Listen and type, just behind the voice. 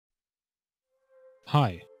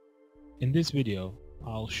Hi, in this video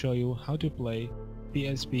I'll show you how to play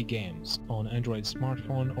PSP games on Android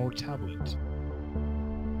smartphone or tablet.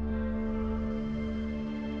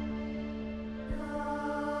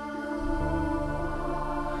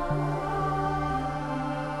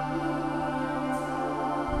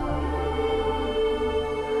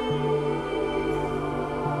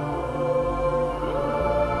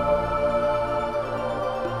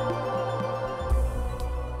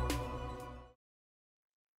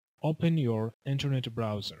 Open your internet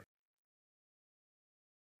browser.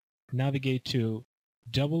 Navigate to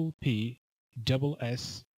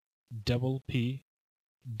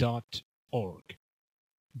PPSSPP.org.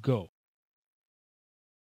 Go.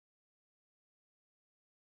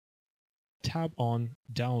 Tap on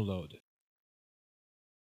Download.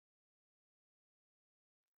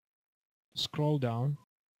 Scroll down,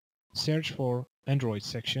 search for Android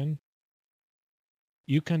section.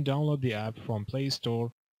 You can download the app from Play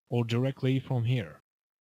Store or directly from here.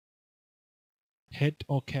 Hit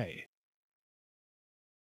OK.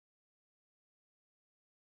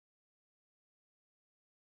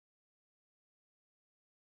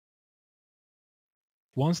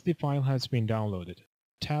 Once the file has been downloaded,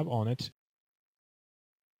 tap on it.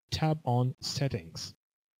 Tap on Settings.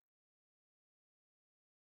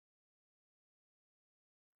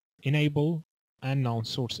 Enable unknown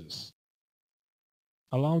sources.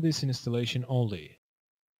 Allow this installation only.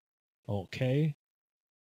 OK.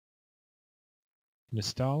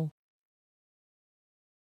 Install.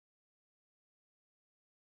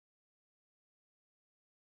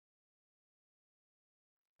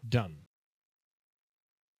 Done.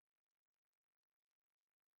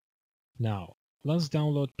 Now, let's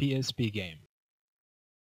download PSP game.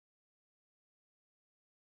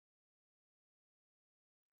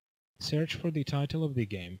 Search for the title of the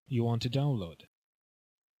game you want to download,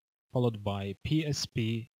 followed by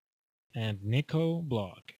PSP and Nico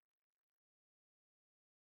blog.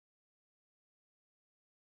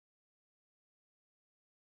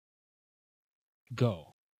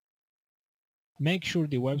 Go. Make sure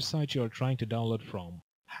the website you are trying to download from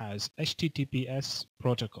has HTTPS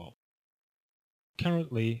protocol.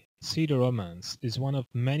 Currently, CD Romance is one of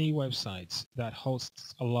many websites that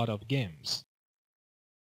hosts a lot of games.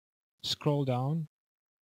 Scroll down.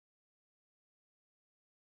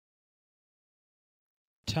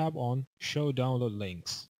 Tap on Show Download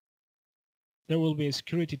Links. There will be a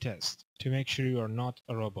security test to make sure you are not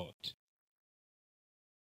a robot.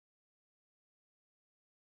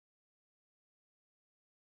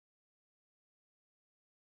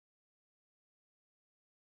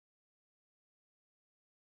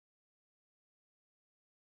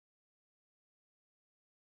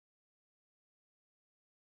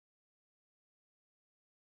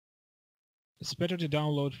 It's better to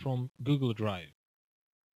download from Google Drive.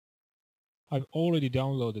 I've already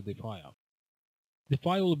downloaded the file. The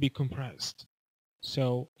file will be compressed,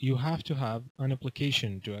 so you have to have an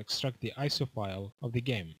application to extract the ISO file of the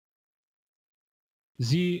game.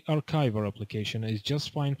 The Archiver application is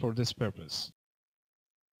just fine for this purpose.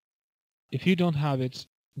 If you don't have it,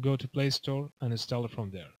 go to Play Store and install it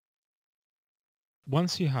from there.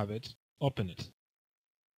 Once you have it, open it.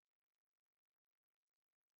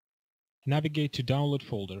 Navigate to Download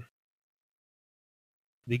folder.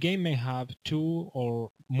 The game may have 2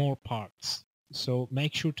 or more parts, so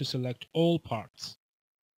make sure to select all parts.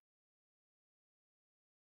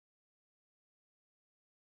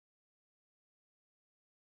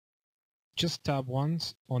 Just tap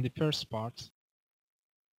once on the first part.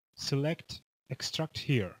 Select Extract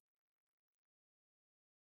here.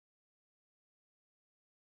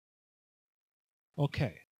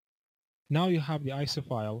 OK. Now you have the ISO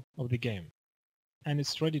file of the game, and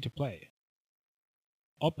it's ready to play.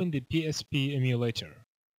 Open the PSP emulator.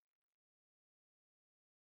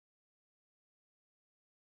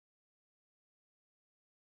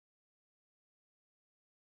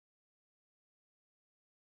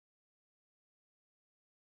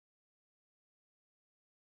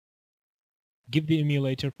 Give the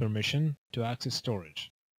emulator permission to access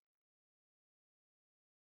storage.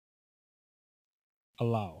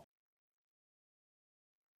 Allow.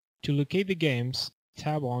 To locate the games,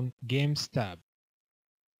 tap on Games tab.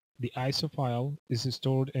 The ISO file is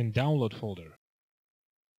stored in Download folder.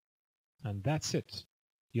 And that's it.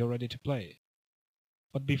 You're ready to play.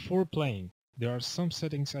 But before playing, there are some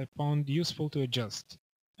settings I found useful to adjust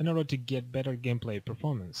in order to get better gameplay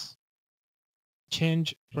performance.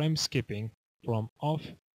 Change frame skipping from off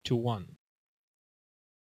to 1.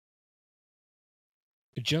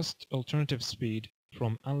 Adjust alternative speed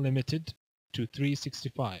from unlimited to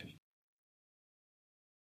 365.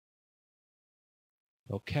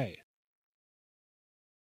 OK.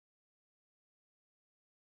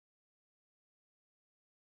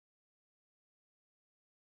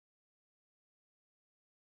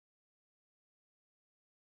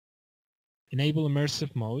 Enable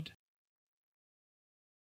immersive mode.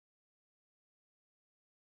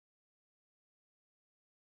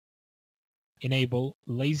 Enable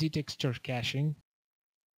lazy texture caching.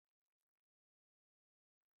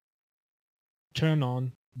 Turn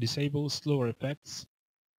on disable slower effects.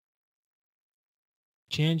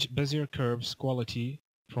 Change Bezier curves quality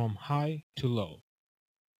from high to low.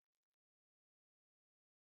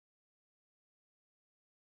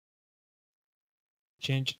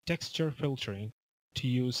 Change texture filtering to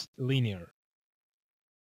use linear.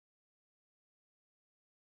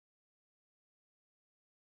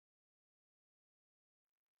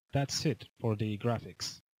 That's it for the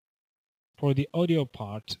graphics. For the audio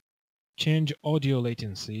part, change audio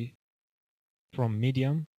latency from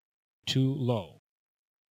medium to low.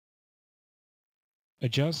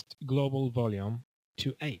 Adjust global volume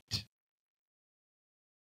to 8.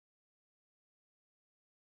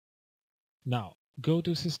 Now, go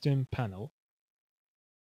to System panel.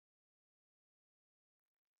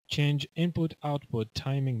 Change input-output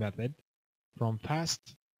timing method from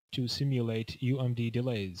fast to simulate UMD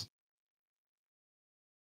delays.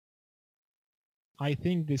 I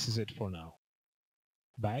think this is it for now.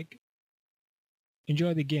 Back.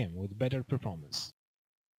 Enjoy the game with better performance.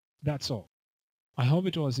 That's all. I hope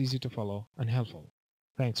it was easy to follow and helpful.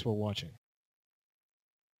 Thanks for watching.